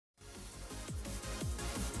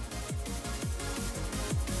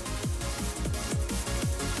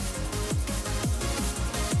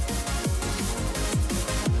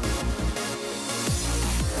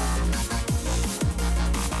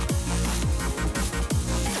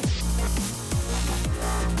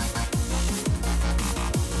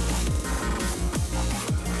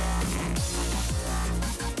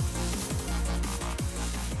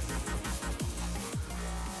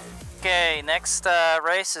Okay, next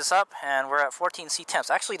race is up, and we're at 14C temps.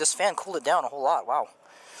 Actually, this fan cooled it down a whole lot. Wow,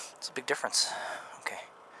 it's a big difference. Okay,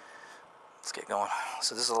 let's get going.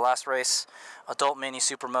 So this is the last race, adult mini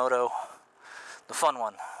supermoto, the fun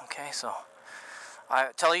one. Okay, so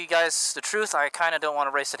I tell you guys the truth, I kind of don't want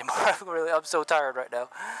to race anymore. I'm so tired right now.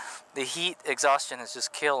 The heat exhaustion is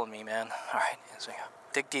just killing me, man. All right, here we go.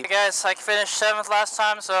 Dig deep. Okay, guys, I finished 7th last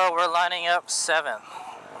time, so we're lining up 7th.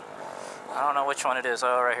 I don't know which one it is.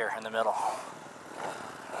 Oh, right here in the middle.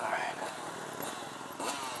 Alright.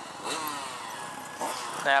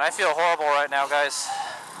 Man, I feel horrible right now, guys.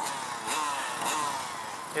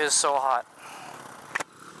 It is so hot.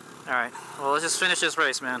 Alright, well, let's just finish this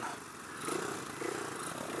race, man.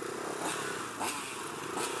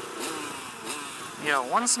 You got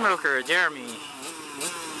one smoker, Jeremy.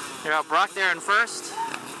 You got Brock there in first.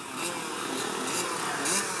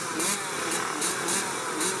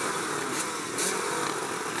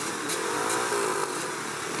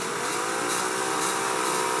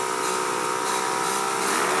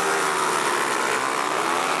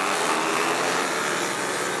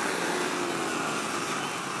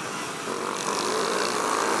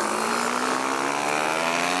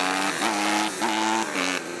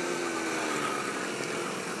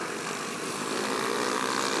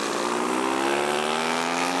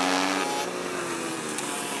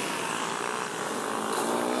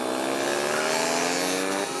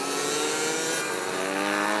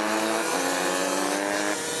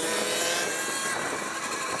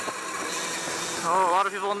 Oh, a lot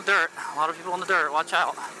of people in the dirt. A lot of people in the dirt. Watch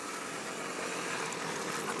out.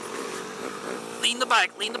 Lean the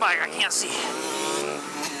bike. Lean the bike. I can't see.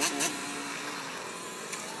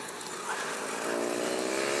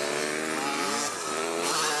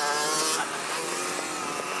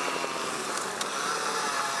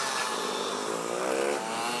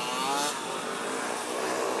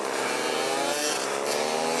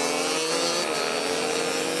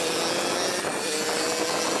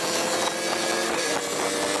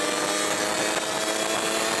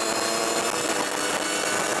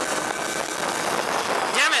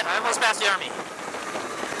 Past Jeremy.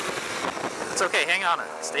 It's okay, hang on it.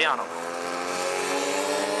 Stay on him.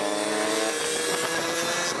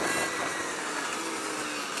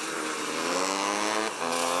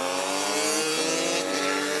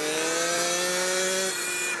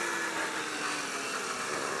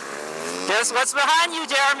 Guess what's behind you,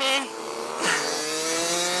 Jeremy?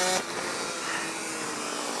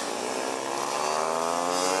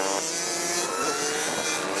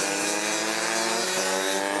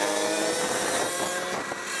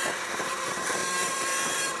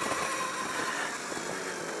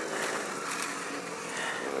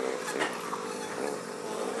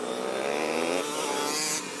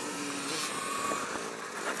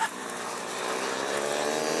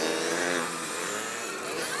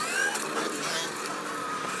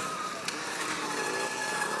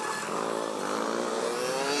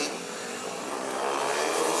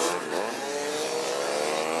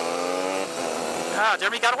 Ah,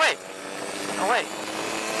 Jeremy got away. Away.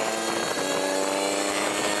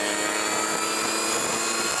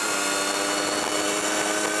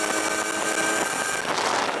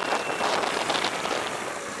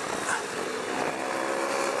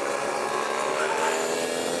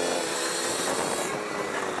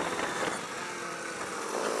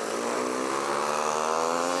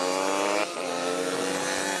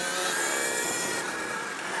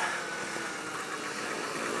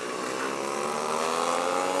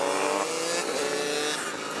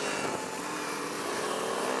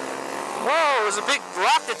 Whoa, there's a big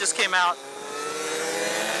rock that just came out.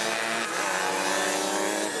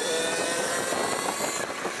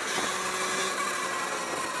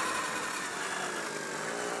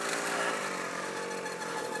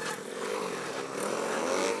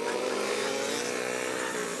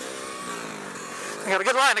 I got a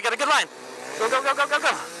good line, I got a good line. Go, go, go, go, go,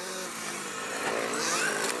 go.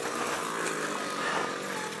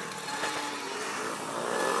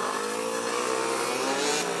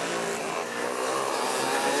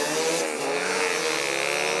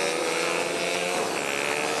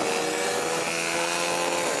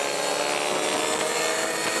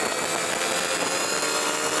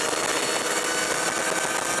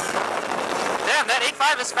 That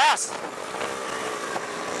 8.5 is fast.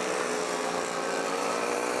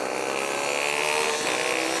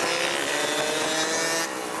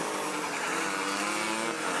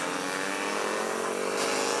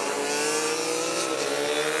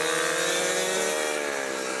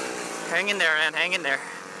 Hang in there, man. Hang in there.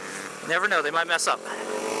 You never know. They might mess up.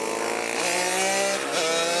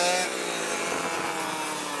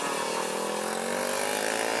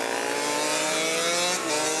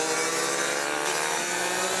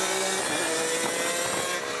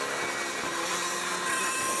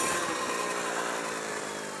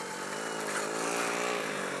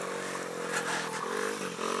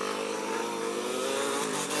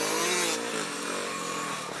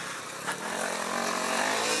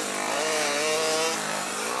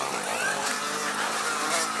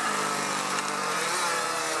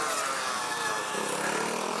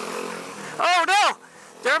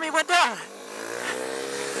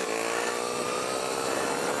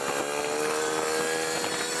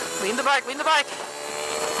 Lean the bike, lean the bike.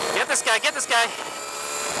 Get this guy, get this guy.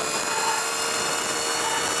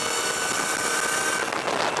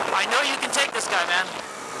 I know you can take this guy, man.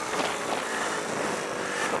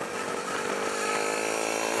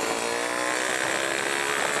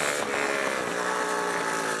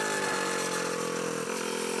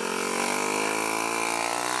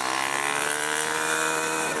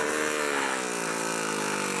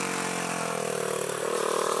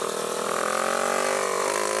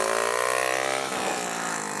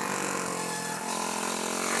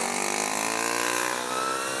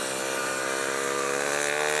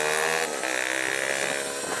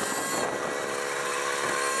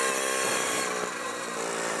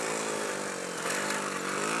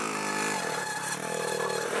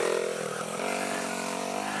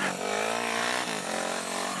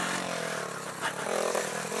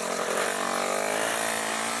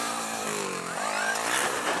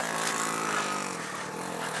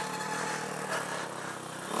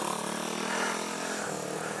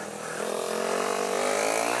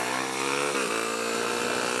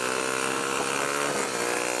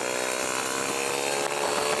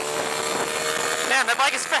 Man, that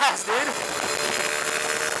bike is fast, dude.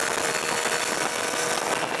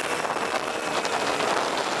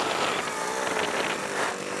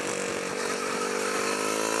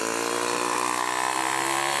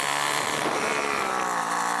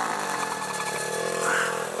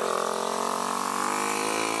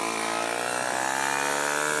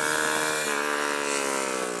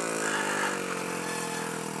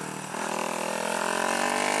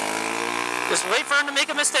 Just wait for him to make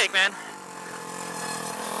a mistake, man.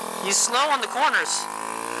 He's slow on the corners.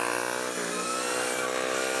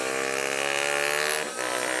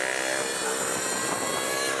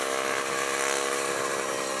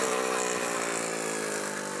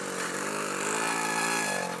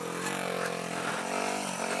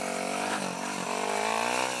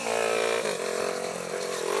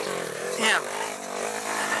 Damn.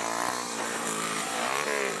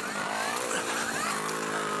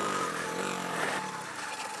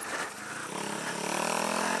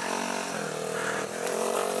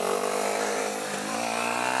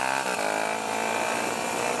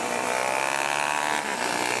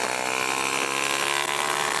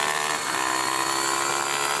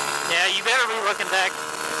 Yeah, you better be looking back.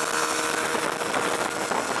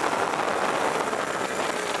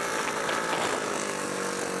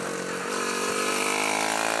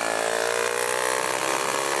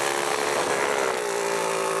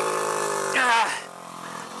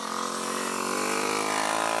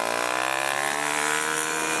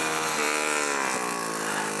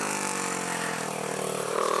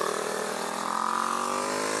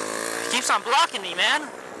 He keeps on blocking me, man.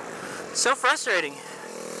 So frustrating.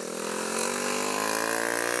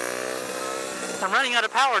 I'm running out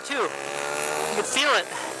of power too. You can feel it.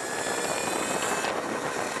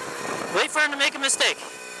 Wait for him to make a mistake.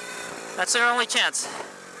 That's their only chance.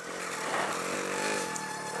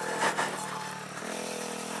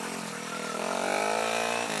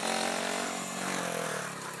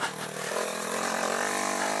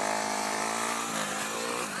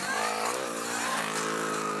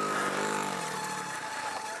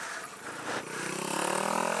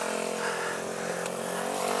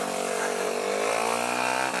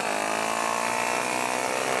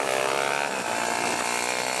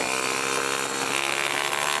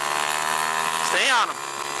 Stay on him.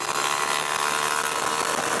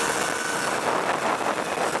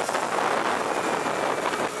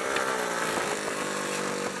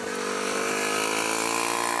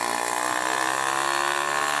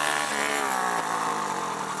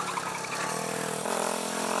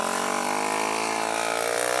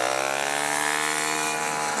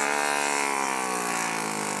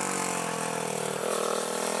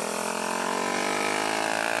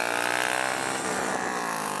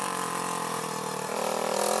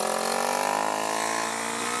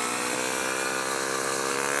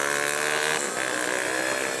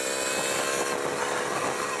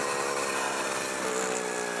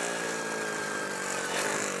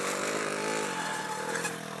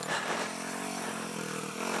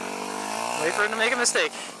 Wait for him to make a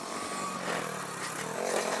mistake.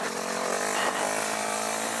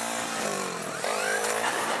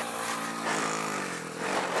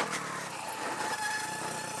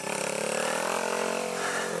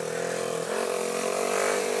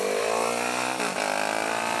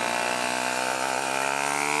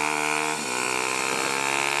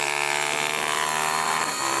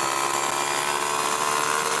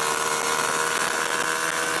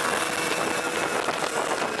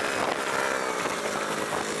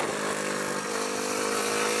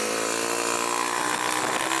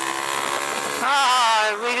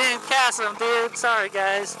 Ah, we didn't cast him, dude. Sorry,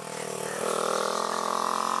 guys.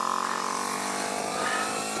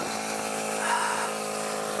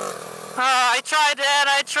 I tried, Dan.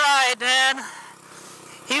 I tried, Dan.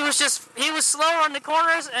 He was slow on the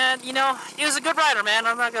corners, and, you know, he was a good rider, man.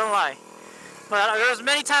 I'm not going to lie. But there was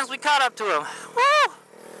many times we caught up to him. Woo!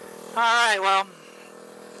 Alright, well.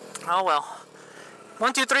 Oh, well.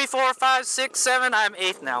 1, 2, 3, 4, 5, 6, 7. I'm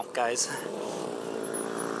 8th now, guys.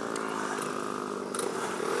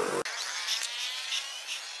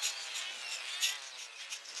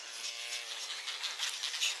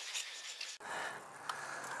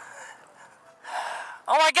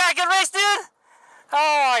 Oh my god, good race, dude!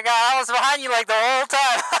 Oh my god, I was behind you like the whole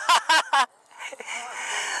time.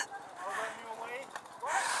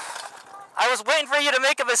 I was waiting for you to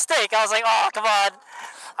make a mistake. I was like, oh, come on.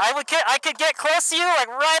 I could get close to you, like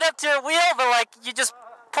right up to your wheel, but like you just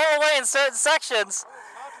pull away in certain sections.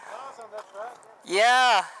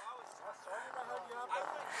 Yeah.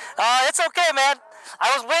 It's okay, man.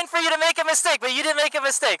 I was waiting for you to make a mistake, but you didn't make a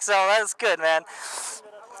mistake, so that's good, man.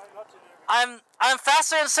 I'm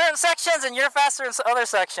faster in certain sections, and you're faster in other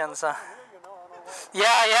sections.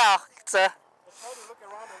 Yeah.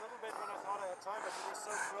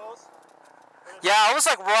 Yeah, I was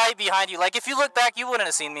like right behind you. Like if you look back, you wouldn't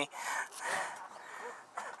have seen me.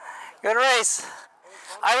 Good race.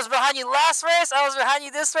 I was behind you last race. I was behind you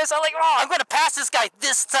this race. I'm like, oh, I'm going to pass this guy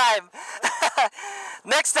this time.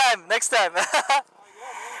 Next time.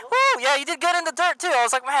 Woo, yeah, you did good in the dirt too. I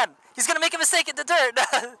was like, man, he's going to make a mistake in the dirt.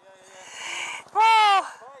 Whoa.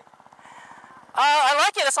 I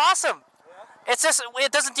like it. It's awesome. It's just,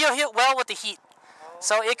 it doesn't deal well with the heat.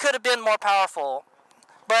 So it could have been more powerful.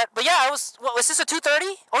 But yeah, what, was this a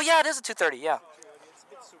 230? Oh yeah, it is a 230, yeah. It's a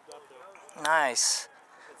bit souped up there. Nice.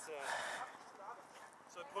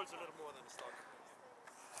 So it pulls a little more than the stock.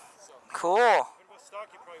 So, cool. if it was stock,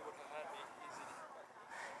 you probably would have had me easily.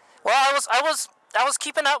 Well, I was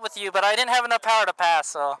keeping up with you, but I didn't have enough power to pass,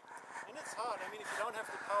 so. And it's hard. I mean, if you don't have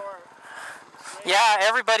the power. Yeah,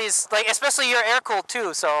 everybody's like, especially you're air cooled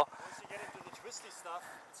too, so. Once you get into the twisty stuff,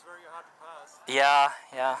 it's very hard to pass. Yeah.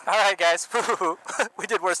 All right, guys. We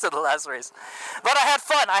did worse than the last race, but I had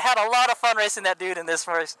fun. I had a lot of fun racing that dude in this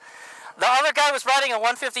race. The other guy was riding a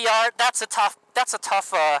 150R. That's a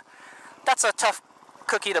tough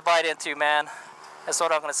cookie to bite into, man. That's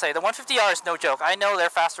what I'm gonna say. The 150R is no joke. I know they're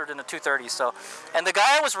faster than the 230. So, and the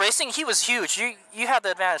guy I was racing, he was huge. You had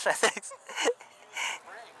the advantage, I think.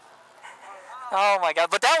 Oh my god,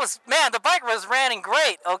 but that was, man, the bike was running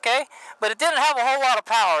great, okay? But it didn't have a whole lot of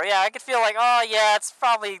power. Yeah, I could feel like, oh yeah, it's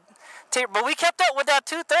probably, but we kept up with that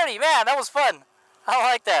 230, man, that was fun. I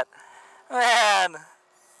like that. Man,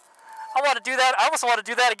 I want to do that, I almost want to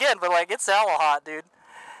do that again, but like, it's hella hot, dude.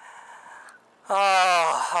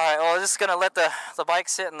 Oh, alright, well, I'm just gonna let the bike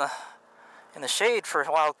sit in the shade for a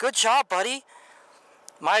while. Good job, buddy.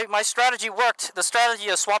 My strategy worked. The strategy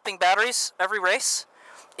of swapping batteries every race.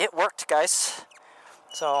 It worked, guys.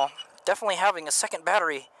 So definitely having a second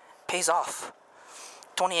battery pays off.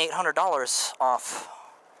 $2,800 off.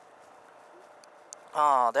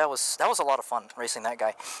 Oh, that was a lot of fun racing that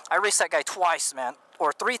guy. I raced that guy twice, man,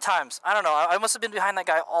 or 3 times. I don't know. I must have been behind that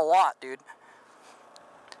guy a lot, dude.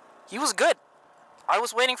 He was good. I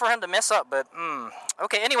was waiting for him to mess up, but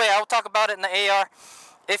okay. Anyway, I'll talk about it in the AR.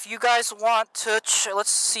 If you guys want to, let's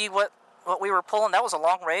see what we were pulling. That was a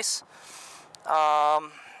long race.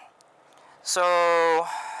 So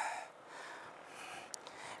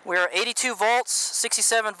we're 82 volts,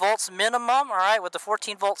 67 volts minimum, all right, with the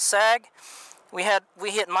 14 volt sag. We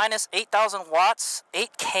hit minus 8,000 watts,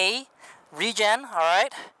 8K regen, all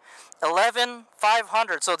right,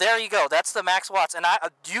 11,500. So there you go. That's the max watts. And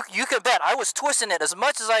you can bet I was twisting it as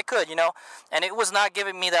much as I could, you know, and it was not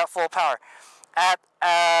giving me that full power. At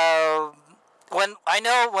when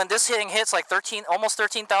this thing hits like almost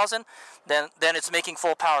 13,000, then it's making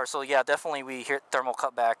full power. So yeah, definitely we hit thermal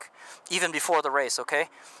cutback even before the race. Okay,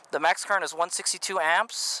 the max current is 162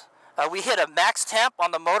 amps. We hit a max temp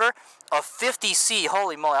on the motor of 50C.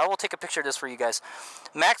 Holy moly! I will take a picture of this for you guys.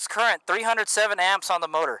 Max current 307 amps on the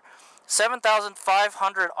motor.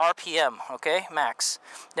 7,500 RPM, okay, max.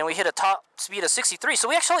 Then we hit a top speed of 63, so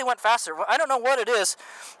we actually went faster. I don't know what it is.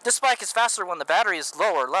 This bike is faster when the battery is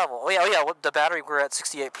lower level. Oh yeah, the battery, we're at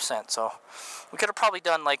 68%, so we could have probably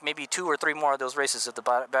done like maybe 2 or 3 more of those races if the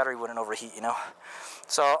battery wouldn't overheat, you know.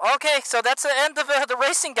 So, okay, so that's the end of the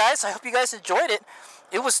racing, guys. I hope you guys enjoyed it.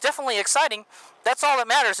 It was definitely exciting. That's all that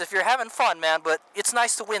matters if you're having fun, man, but it's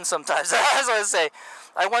nice to win sometimes. That's what I say.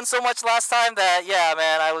 I won so much last time that, yeah,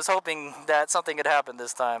 man, I was hoping that something could happen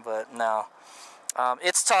this time, but no.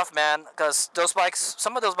 It's tough, man, because those bikes,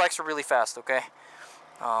 some of those bikes are really fast, okay?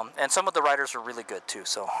 And some of the riders are really good too,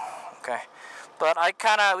 so, okay. But we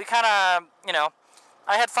kind of, you know,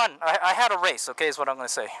 I had fun. I had a race, okay, is what I'm going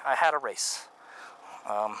to say. I had a race.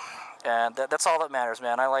 And that's all that matters,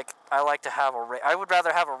 man. I like to have a race. I would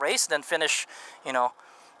rather have a race than finish, you know,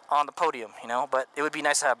 on the podium, you know, but it would be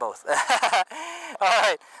nice to have both.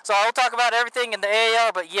 Alright, so I will talk about everything in the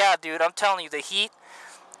AAR, but yeah, dude, I'm telling you, the heat,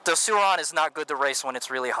 the Suron is not good to race when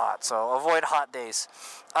it's really hot, so avoid hot days.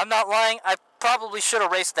 I'm not lying, I probably should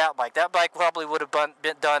have raced that bike. That bike probably would have been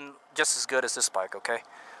done just as good as this bike, okay?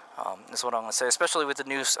 Is what I'm going to say, especially with the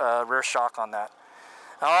new rear shock on that.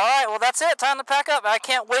 Alright, well that's it, time to pack up. I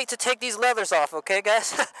can't wait to take these leathers off, okay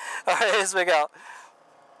guys? Alright, here's we go.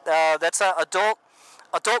 That's an adult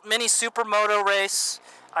mini supermoto race.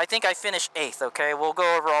 I think I finished 8th, okay? We'll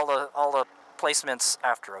go over all the placements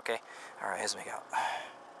after, okay? Alright, here's we go.